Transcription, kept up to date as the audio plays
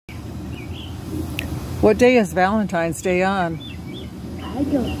What day is Valentine's Day on? I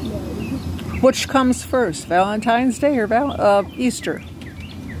don't know. Which comes first, Valentine's Day or Easter?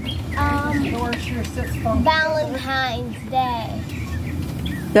 Valentine's Day.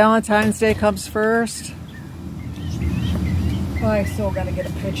 Valentine's Day comes first. Oh, I still gotta get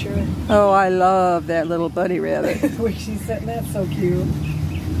a picture. Oh, I love that little bunny rabbit. The way she's sitting, that's so cute.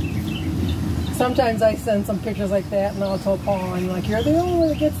 Sometimes I send some pictures like that, and I'll tell Paul, I'm like, you're the only one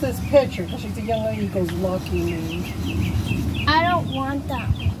that gets this picture. Because she's a young lady who goes, lucky me. I don't want that.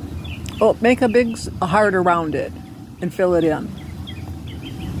 Oh, make a big heart around it and fill it in.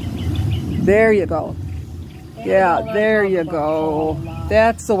 There you go. Yeah, there you go.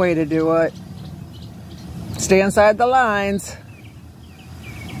 That's the way to do it. Stay inside the lines.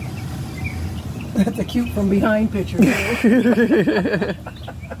 That's a cute from behind picture.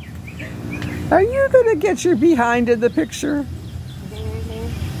 Are you going to get your behind in the picture?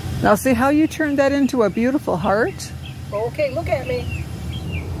 Now see how you turned that into a beautiful heart? Okay, look at me.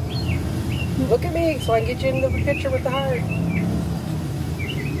 Look at me so I can get you in the picture with the heart.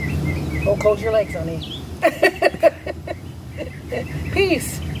 Oh, close your legs, honey.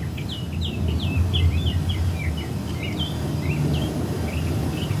 Peace.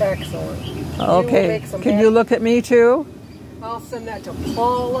 Excellent. Okay, can you look at me too? I'll send that to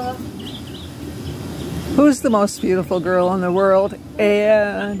Paula. Who's the most beautiful girl in the world?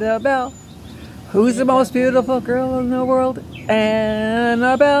 Annabelle. Who's the most beautiful girl in the world?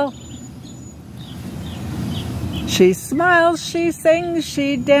 Annabelle. She smiles, she sings,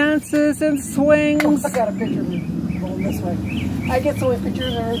 she dances and swings. I got a picture of her going this way. I get so many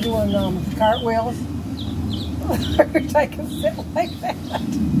pictures of her doing cartwheels. I wish I could sit like that.